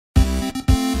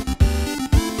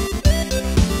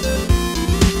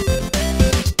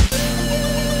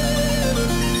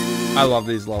I love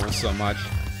these levels so much.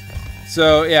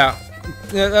 So yeah,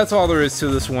 that's all there is to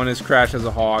this one, is Crash as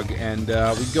a hog, and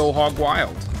we go hog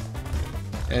wild.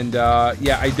 And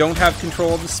yeah, I don't have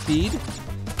control of the speed.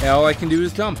 All I can do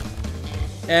is jump,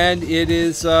 and it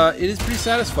is pretty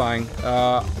satisfying.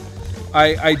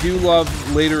 I do love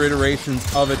later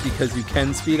iterations of it because you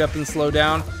can speed up and slow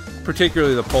down,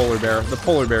 particularly the polar bear. The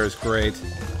polar bear is great.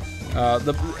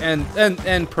 And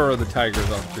Purr the tiger is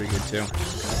also pretty good too.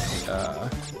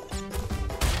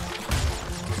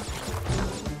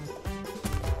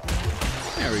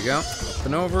 There we go. Up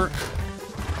and over.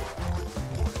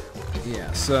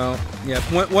 Yeah, so, yeah,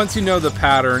 once you know the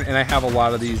pattern, and I have a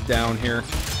lot of these down here,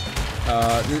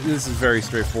 this is very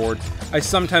straightforward. I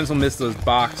sometimes will miss those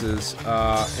boxes,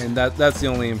 and that's the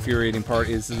only infuriating part,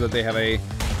 is that they have a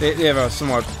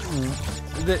somewhat,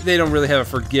 they don't really have a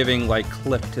forgiving, like,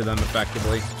 clip to them,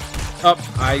 effectively. Oh,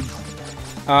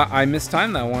 I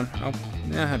mistimed that one. Oh,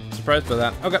 yeah, I'm surprised by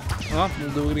that. Okay, well,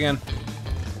 we'll do it again.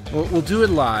 We'll do it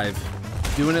live.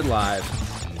 Doing it live.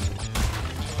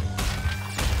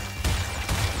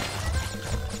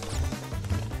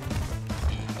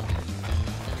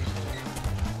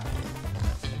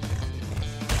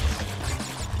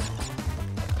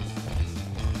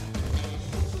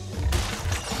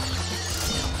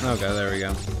 Okay, there we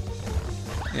go.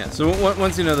 Yeah, so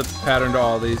once you know the pattern to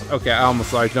all these... Okay, I almost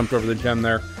thought I jumped over the gem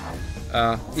there.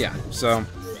 Yeah, so...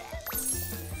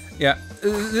 Yeah,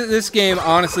 this game,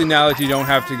 honestly, now that you don't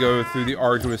have to go through the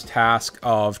arduous task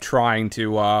of trying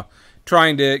to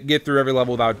get through every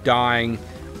level without dying,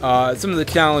 some of the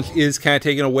challenge is kind of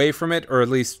taken away from it, or at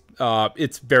least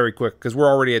it's very quick, because we're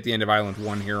already at the end of Island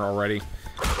 1 here already.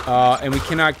 And we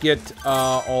cannot get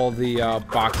all the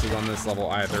boxes on this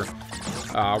level either.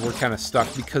 We're kind of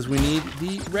stuck because we need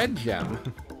the red gem,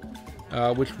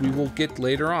 which we will get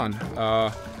later on.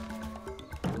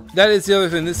 That is the other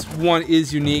thing. This one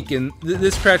is unique, and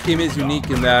this Crash game is unique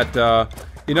in that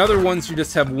in other ones you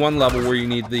just have one level where you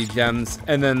need the gems,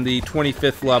 and then the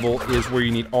 25th level is where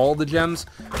you need all the gems.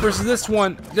 Versus this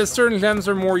one, just certain gems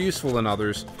are more useful than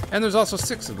others, and there's also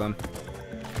 6 of them,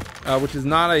 which is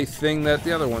not a thing that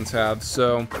the other ones have.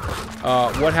 So,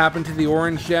 what happened to the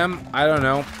orange gem? I don't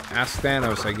know. Ask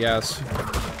Thanos, I guess.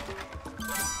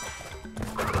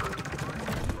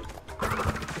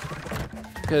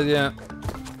 Because, yeah.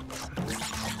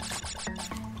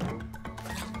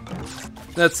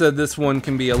 That said, this one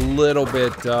can be a little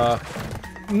bit,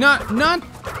 not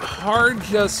hard,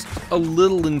 just a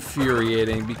little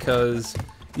infuriating, because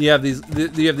you have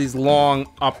these long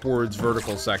upwards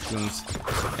vertical sections,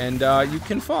 and you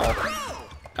can fall.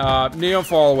 You don't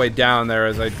fall all the way down there,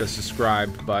 as I just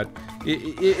described, but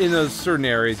in those certain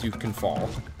areas you can fall,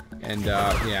 and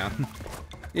yeah,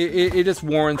 it just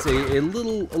warrants a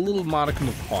little modicum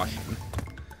of caution.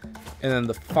 And then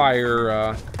the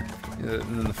fire.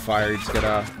 And then the fire, you just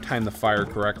gotta time the fire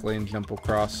correctly and jump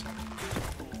across.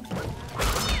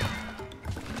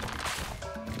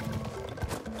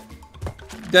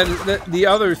 The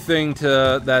other thing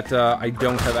that I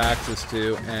don't have access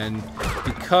to, and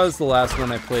because the last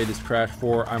one I played is Crash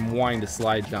 4, I'm wanting to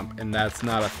slide jump, and that's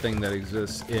not a thing that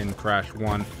exists in Crash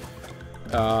 1.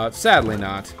 Sadly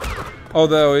not.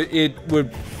 Although it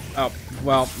would... Oh,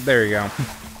 well, there you go.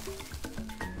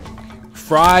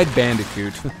 Fried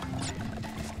Bandicoot.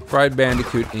 Fried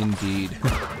Bandicoot, indeed.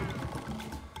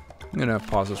 I'm gonna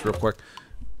pause this real quick.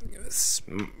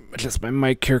 Adjust my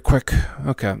mic here quick.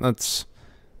 Okay, that's...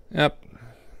 Yep.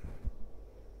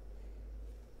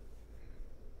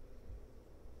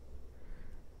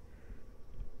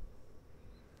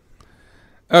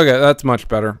 Okay, that's much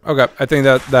better. Okay, I think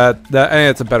I think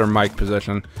it's a better mic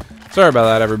position. Sorry about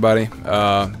that, everybody.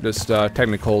 Just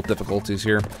technical difficulties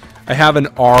here. I have an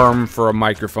arm for a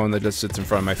microphone that just sits in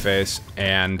front of my face,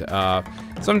 and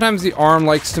sometimes the arm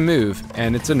likes to move,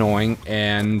 and it's annoying,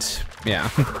 and yeah.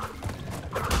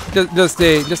 just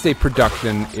a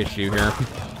production issue here.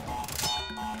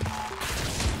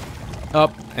 Oh,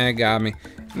 they got me.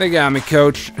 They got me,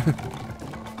 coach.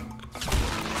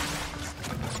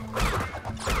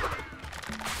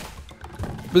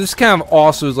 But this kind of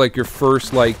also is like your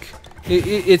first, like,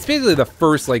 it's basically the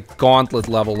first, like, gauntlet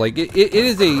level. Like, it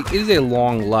is a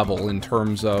long level in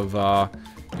terms of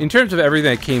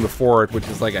everything that came before it, which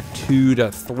is like a 2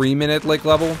 to 3 minute like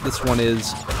level. This one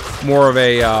is more of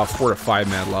a 4 to 5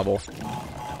 minute level.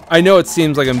 I know it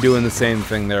seems like I'm doing the same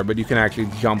thing there, but you can actually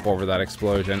jump over that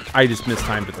explosion. I just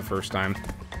mistimed it the first time.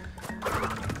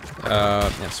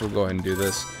 Yeah, so we'll go ahead and do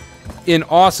this. In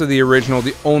also the original,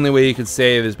 the only way you could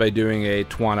save is by doing a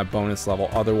Twana bonus level.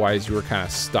 Otherwise, you were kind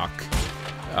of stuck.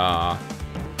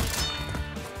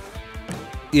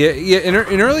 Yeah.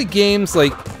 In early games,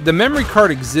 like the memory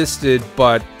card existed,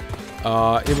 but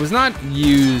it was not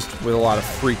used with a lot of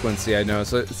frequency. I know.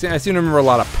 So I seem to remember a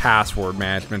lot of password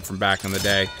management from back in the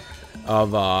day,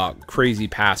 of crazy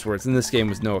passwords, and this game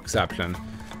was no exception.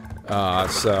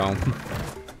 So.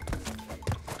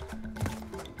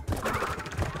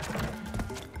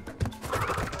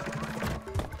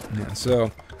 Yeah, so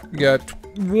we got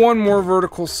one more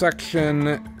vertical section,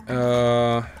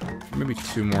 maybe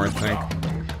two more, I think.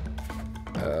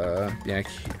 Yeah,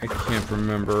 I can't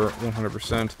remember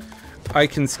 100%. I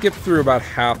can skip through about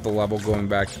half the level going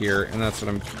back here, and that's what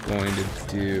I'm going to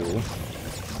do.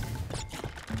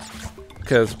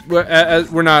 Because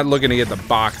we're not looking to get the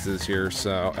boxes here,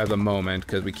 so at the moment,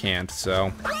 because we can't.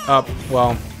 So,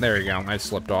 well, there you go. I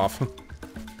slipped off.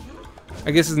 I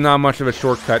guess it's not much of a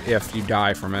shortcut if you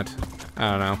die from it.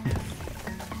 I don't know.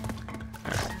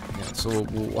 Alright, yeah, so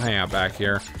we'll hang out back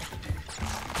here.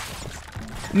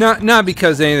 Not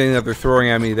because anything that they're throwing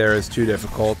at me there is too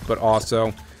difficult, but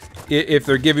also, if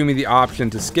they're giving me the option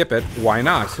to skip it, why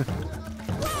not?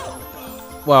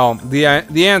 Well, the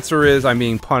answer is I'm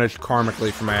being punished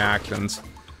karmically for my actions.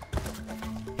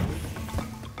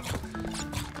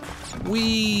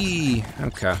 Whee!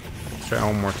 Okay, try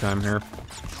one more time here.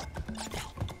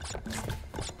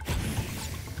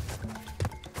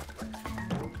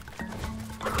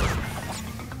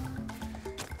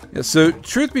 Yeah, so,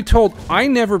 truth be told, I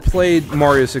never played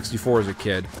Mario 64 as a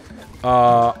kid.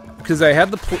 Because we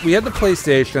had the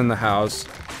PlayStation in the house,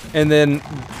 and then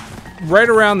right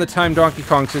around the time Donkey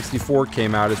Kong 64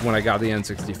 came out is when I got the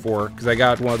N64. Because I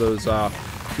got one of those,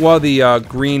 one of the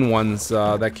green ones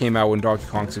that came out when Donkey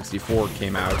Kong 64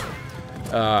 came out.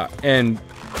 And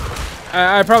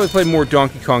I probably played more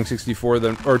Donkey Kong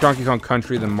 64 or Donkey Kong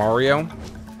Country than Mario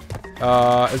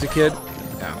as a kid.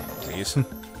 Oh, jeez.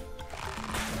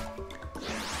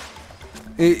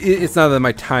 It's not that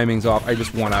my timing's off, I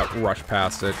just want to rush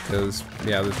past it, because,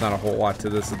 yeah, there's not a whole lot to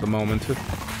this at the moment.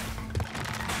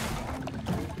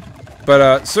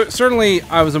 But, certainly,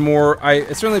 I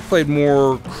certainly played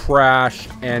more Crash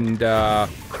and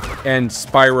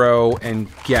Spyro and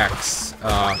Gex,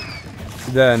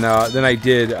 than I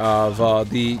did of,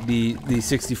 the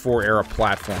 64 era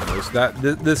platformers.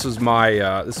 This was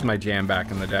my jam back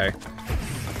in the day.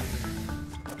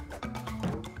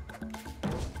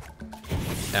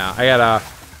 Yeah,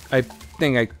 I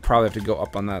think I probably have to go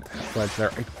up on that ledge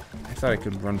there. I thought I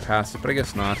could run past it, but I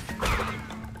guess not.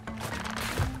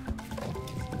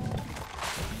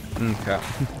 Okay.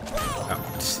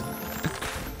 Oh.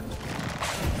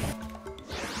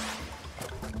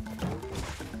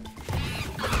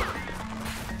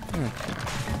 Okay.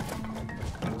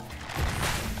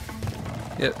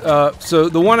 Yeah, so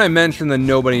the one I mentioned that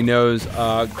nobody knows,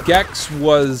 Gex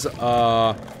was,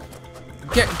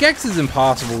 Gex is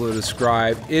impossible to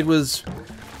describe. It was...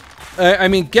 I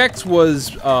mean, Gex was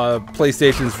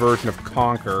PlayStation's version of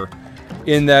Conker,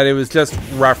 in that it was just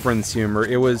reference humor.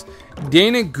 It was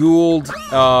Dana Gould,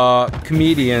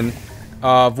 comedian,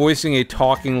 voicing a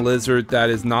talking lizard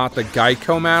that is not the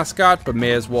Geico mascot, but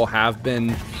may as well have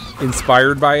been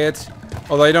inspired by it.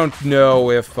 Although I don't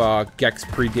know if Gex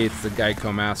predates the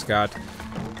Geico mascot.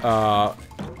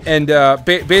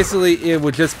 Basically, it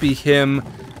would just be him...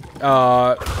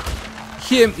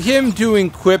 him doing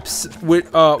quips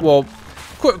with, well,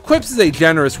 quips is a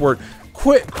generous word.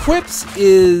 Quips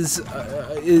is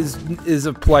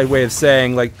a polite way of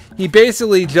saying, like, he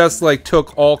basically just, like,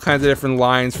 took all kinds of different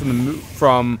lines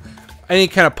from any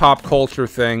kind of pop culture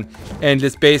thing, and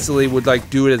just basically would, like,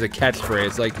 do it as a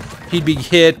catchphrase. Like, he'd be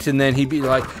hit, and then he'd be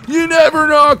like, "You never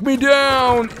knock me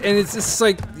down!" And it's just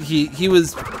like, he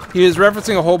was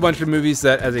referencing a whole bunch of movies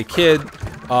that, as a kid,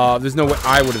 there's no way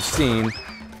I would have seen,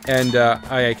 and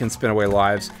I can spin away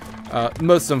lives.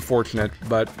 Most unfortunate,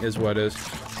 but is what is.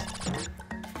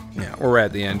 Yeah, we're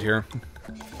at the end here.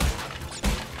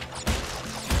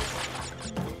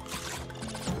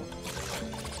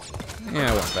 Yeah,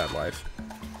 I want that life.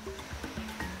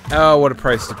 Oh, what a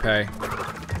price to pay.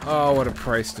 Oh, what a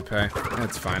price to pay.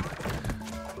 That's fine.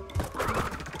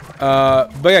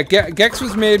 But yeah, Gex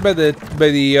was made by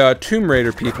the Tomb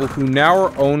Raider people, who now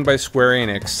are owned by Square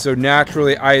Enix. So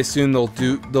naturally, I assume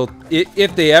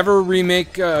if they ever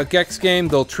remake a Gex game,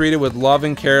 they'll treat it with love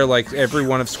and care, like every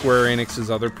one of Square Enix's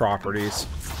other properties.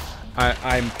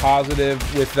 I'm positive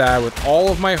with that, with all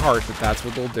of my heart, that that's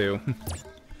what they'll do.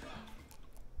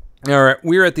 All right,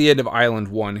 we're at the end of Island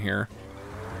 1 here.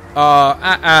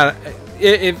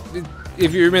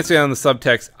 If you're missing on the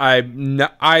subtext,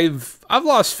 I've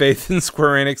lost faith in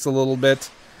Square Enix a little bit.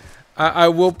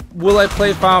 Will I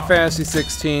play Final Fantasy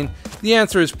 16? The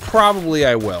answer is probably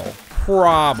I will.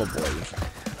 Probably.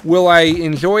 Will I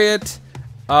enjoy it?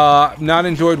 Not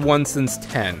enjoyed 1 since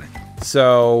 10.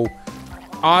 So,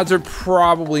 odds are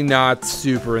probably not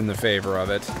super in the favor of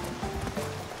it.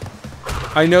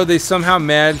 I know they somehow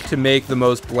managed to make the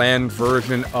most bland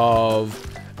version of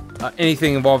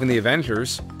anything involving the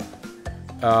Avengers.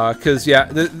 Because,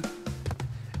 yeah,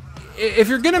 if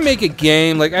you're gonna make a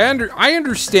game, like, I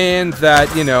understand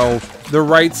that, you know, the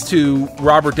rights to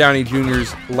Robert Downey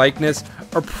Jr.'s likeness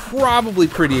are probably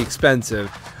pretty expensive.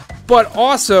 But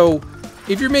also,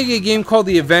 if you're making a game called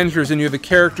The Avengers and you have a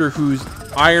character who's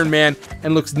Iron Man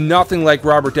and looks nothing like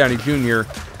Robert Downey Jr.,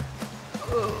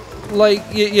 like,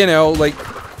 you know, like,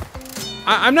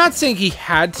 I'm not saying he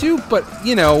had to, but,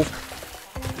 you know,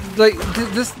 like,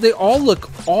 they all look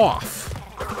off.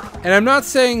 And I'm not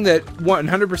saying that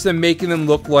 100% making them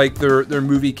look like their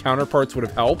movie counterparts would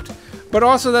have helped, but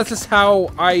also that's just how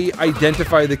I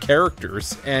identify the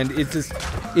characters, and it's just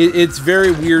it's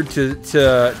very weird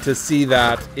to see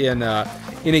that in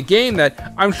a game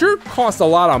that I'm sure costs a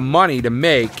lot of money to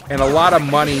make and a lot of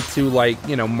money to, like,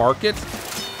 you know, market.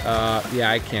 Yeah,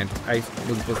 I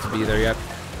wasn't supposed to be there yet.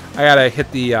 I gotta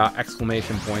hit the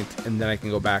exclamation point, and then I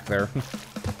can go back there.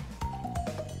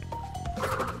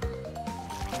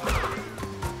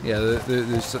 Yeah,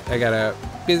 I gotta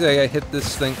hit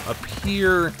this thing up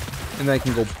here, and then I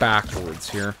can go backwards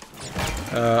here.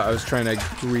 I was trying to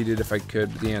read it if I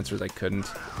could, but the answer is I couldn't,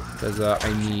 because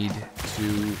I need to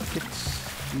hit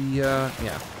the,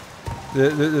 yeah.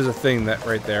 There's a thing that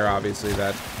right there, obviously,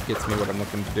 that gets me what I'm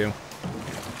looking to do.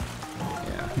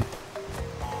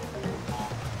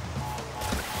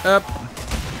 Yeah. Up.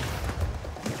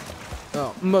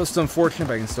 Oh, most unfortunate,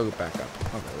 but I can still go back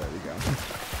up. Okay, there we go.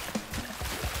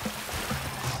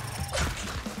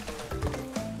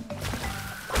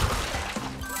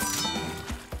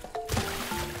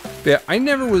 Yeah, I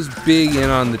never was big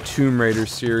in on the Tomb Raider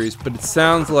series, but it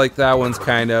sounds like that one's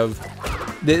kind of...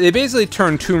 They basically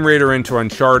turned Tomb Raider into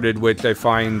Uncharted, which I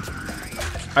find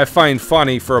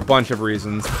funny for a bunch of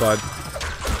reasons, but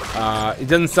it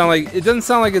doesn't sound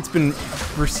like it's been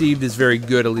received as very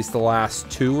good, at least the last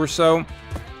 2 or so.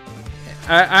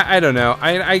 I don't know.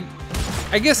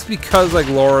 I guess because, like,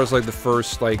 Laura's like the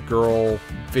first, like, girl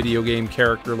video game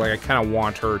character, like, I kind of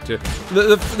want her to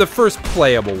the first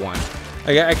playable one.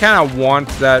 Like, I kind of want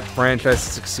that franchise to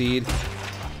succeed,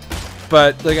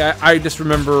 but, like, I just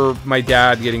remember my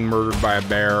dad getting murdered by a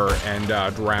bear and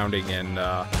drowning in,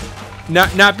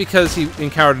 not because he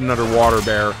encountered another water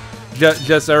bear,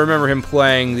 just I remember him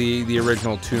playing the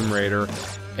original Tomb Raider,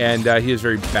 and he was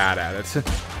very bad at it.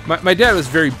 My dad was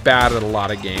very bad at a lot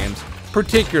of games,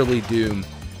 particularly Doom.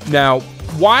 Now,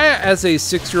 why as a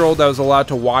 6-year-old I was allowed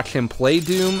to watch him play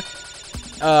Doom,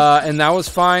 and that was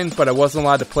fine, but I wasn't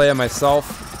allowed to play it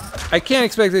myself. I can't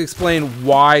expect to explain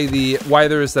why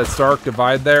there is that stark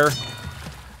divide there.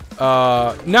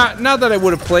 Not that I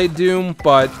would have played Doom,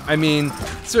 but I mean,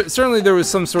 certainly there was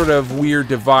some sort of weird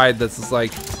divide that's just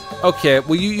like, okay,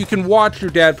 well you can watch your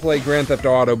dad play Grand Theft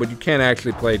Auto, but you can't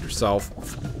actually play it yourself.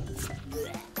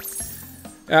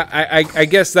 I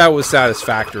guess that was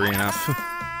satisfactory enough.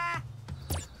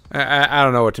 I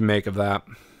don't know what to make of that.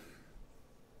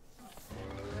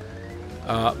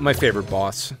 My favorite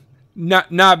boss.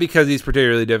 Not because he's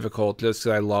particularly difficult, just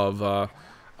because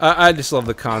I just love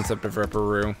the concept of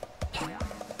Ripperoo.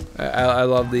 I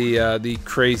love the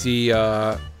crazy,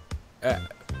 I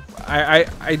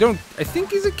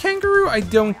think he's a kangaroo? I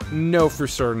don't know for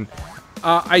certain.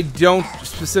 I don't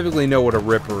specifically know what a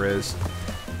Ripper is.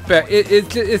 But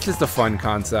it's just a fun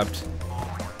concept.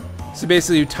 So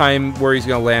basically you time where he's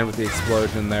going to land with the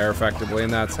explosion there, effectively,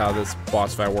 and that's how this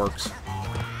boss fight works.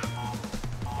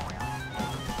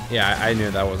 Yeah, I knew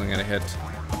that wasn't going to hit.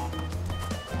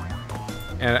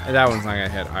 And that one's not going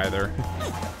to hit either.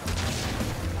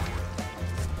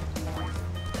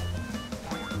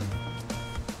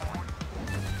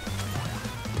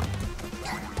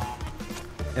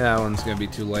 And that one's going to be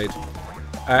too late.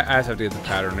 I just have to get the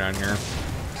pattern down here.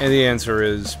 And the answer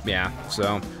is, yeah.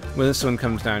 So, when this one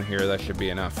comes down here, that should be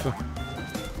enough.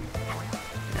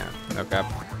 Yeah, okay.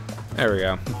 There we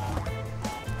go.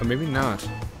 Or maybe not.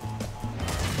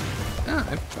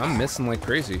 Ah, I'm missing like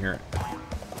crazy here.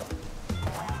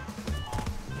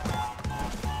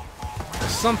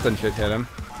 Something should hit him.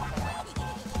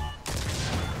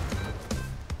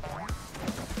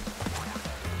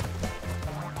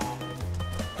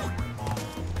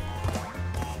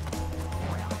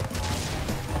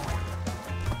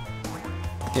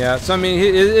 Yeah, so I mean,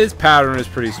 his pattern is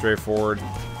pretty straightforward.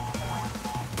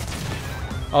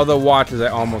 Although, watch as I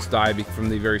almost die from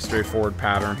the very straightforward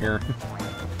pattern here.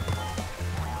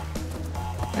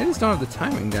 I just don't have the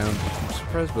timing down. I'm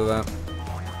surprised by that.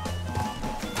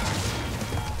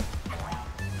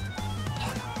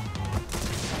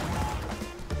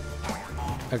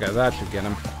 Okay, that should get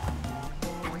him.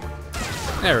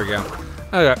 There we go.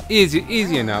 Okay,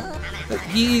 easy enough.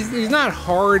 He's not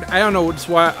hard. I don't know, just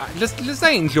why. Just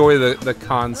I enjoy the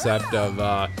concept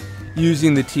of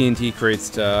using the TNT crates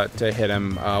to hit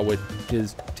him with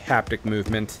his haptic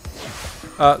movement.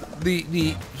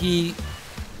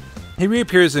 He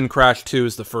reappears in Crash 2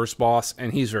 as the first boss,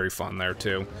 and he's very fun there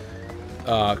too.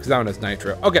 Because that one has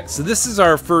Nitro. Okay, so this is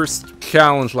our first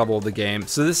challenge level of the game.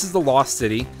 So this is the Lost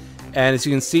City, and as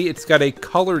you can see, it's got a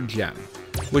colored gem,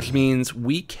 which means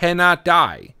we cannot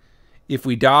die. If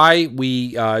we die,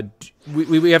 we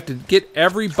have to get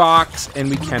every box, and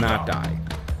we cannot die.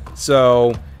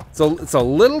 So it's a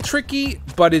little tricky,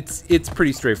 but it's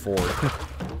pretty straightforward.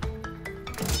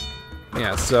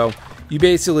 Yeah, so you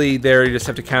basically you just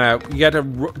have to kind of, you got to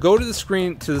go to the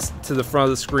screen, to the front of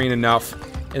the screen enough,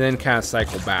 and then kind of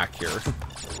cycle back here.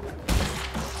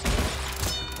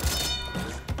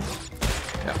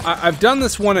 I've done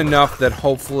this one enough that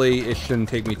hopefully it shouldn't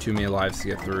take me too many lives to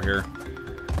get through here.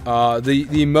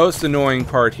 The most annoying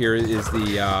part here is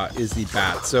the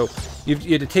bats. So you have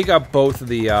to take out both of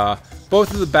the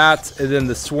bats, and then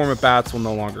the swarm of bats will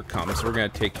no longer come. So we're gonna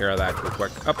take care of that real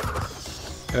quick. Up.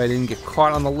 If I didn't get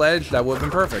caught on the ledge, that would have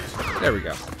been perfect. There we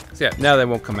go. So yeah, now they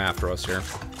won't come after us here.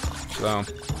 So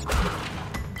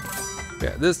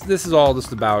yeah, this is all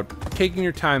just about taking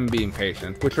your time and being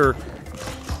patient, which are,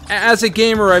 as a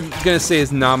gamer, I'm gonna say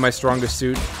is not my strongest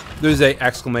suit. There's a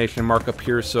exclamation mark up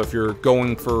here, so if you're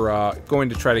going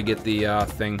to try to get the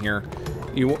thing here,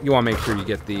 you want to make sure you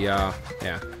get the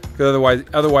yeah, because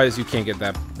otherwise you can't get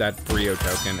that Brio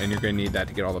token, and you're gonna need that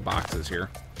to get all the boxes here.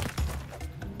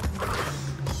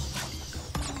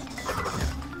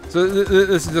 So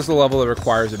this is just a level that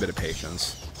requires a bit of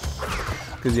patience,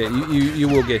 because yeah, you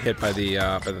will get hit by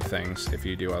the things if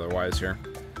you do otherwise here.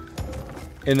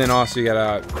 And then also you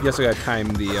also gotta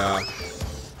time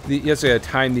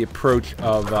the approach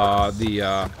of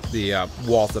the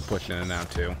walls that push in and out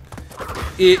too.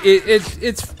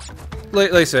 It's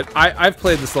like I said, I've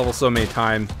played this level so many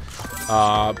times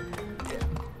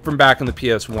from back in the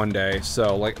PS1 day,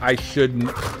 so like I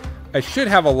should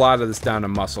have a lot of this down to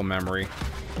muscle memory.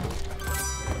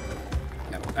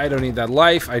 I don't need that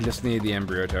life, I just need the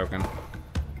embryo token.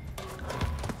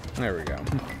 There we go.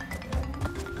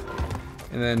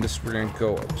 And then we're gonna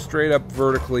go straight up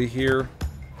vertically here.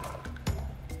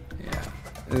 Yeah,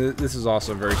 this is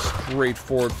also very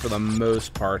straightforward for the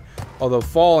most part, although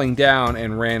falling down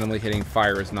and randomly hitting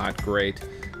fire is not great.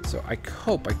 So I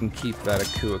hope I can keep that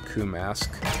Aku mask,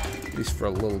 at least for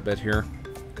a little bit here.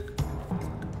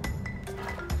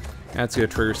 That's gonna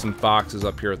trigger some boxes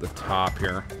up here at the top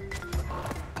here.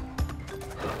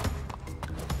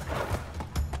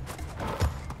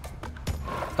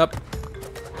 Up.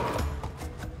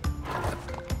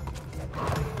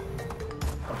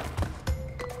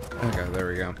 Okay, there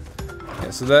we go. Yeah,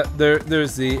 so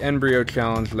there's the embryo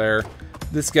challenge there.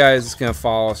 This guy is just gonna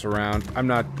follow us around. I'm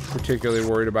not particularly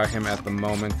worried about him at the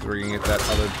moment, because we're gonna get that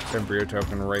other embryo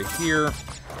token right here.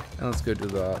 And let's go to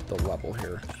the level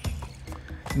here.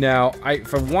 Now,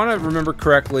 if I want to remember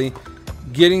correctly,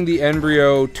 getting the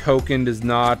embryo token does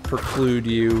not preclude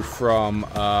you from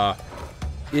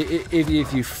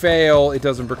if you fail, it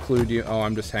doesn't preclude you. Oh,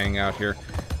 I'm just hanging out here.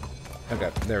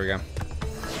 Okay, there we go.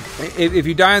 If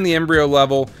you die on the embryo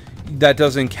level, that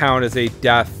doesn't count as a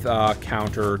death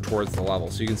counter towards the level,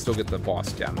 so you can still get the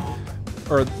boss gem,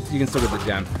 or you can still get the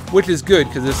gem, which is good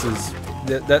because this is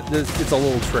it's a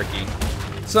little tricky.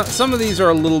 So some of these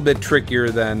are a little bit trickier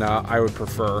than I would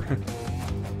prefer.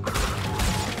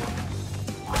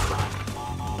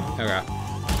 Okay.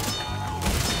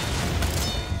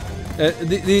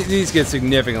 These get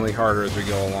significantly harder as we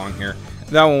go along here.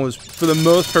 That one was, for the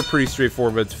most part, pretty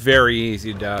straightforward, but it's very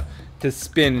easy to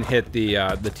spin and hit the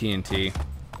TNT.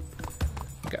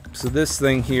 Okay, so this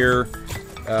thing here,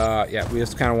 yeah, we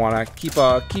just kind of want to keep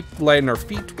light on our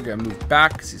feet. We're gonna move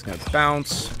back because he's gonna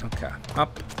bounce. Okay,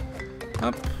 up,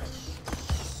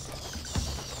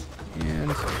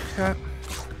 and okay.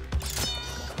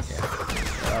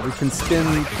 Yeah, we can spin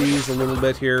these a little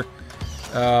bit here.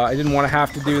 I didn't want to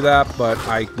have to do that, but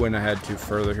I went ahead too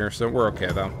further here, so we're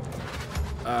okay though.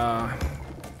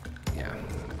 Yeah.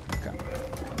 Okay.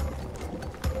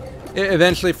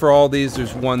 Eventually, for all these,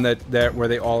 there's one that where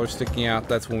they all are sticking out.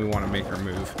 That's when we want to make our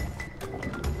move.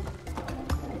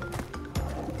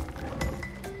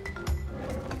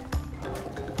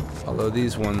 Although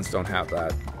these ones don't have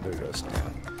that, they're just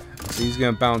So he's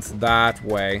gonna bounce that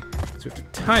way. So we have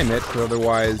to time it, because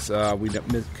otherwise we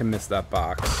can miss that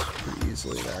box pretty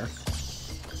easily there.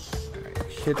 Right,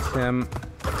 hit him.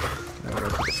 Now we're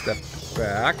gonna take a step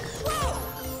back.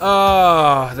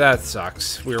 Oh, that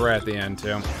sucks. We were right at the end,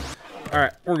 too.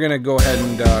 Alright, we're gonna go ahead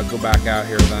and go back out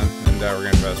here then, and we're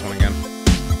gonna try this one again.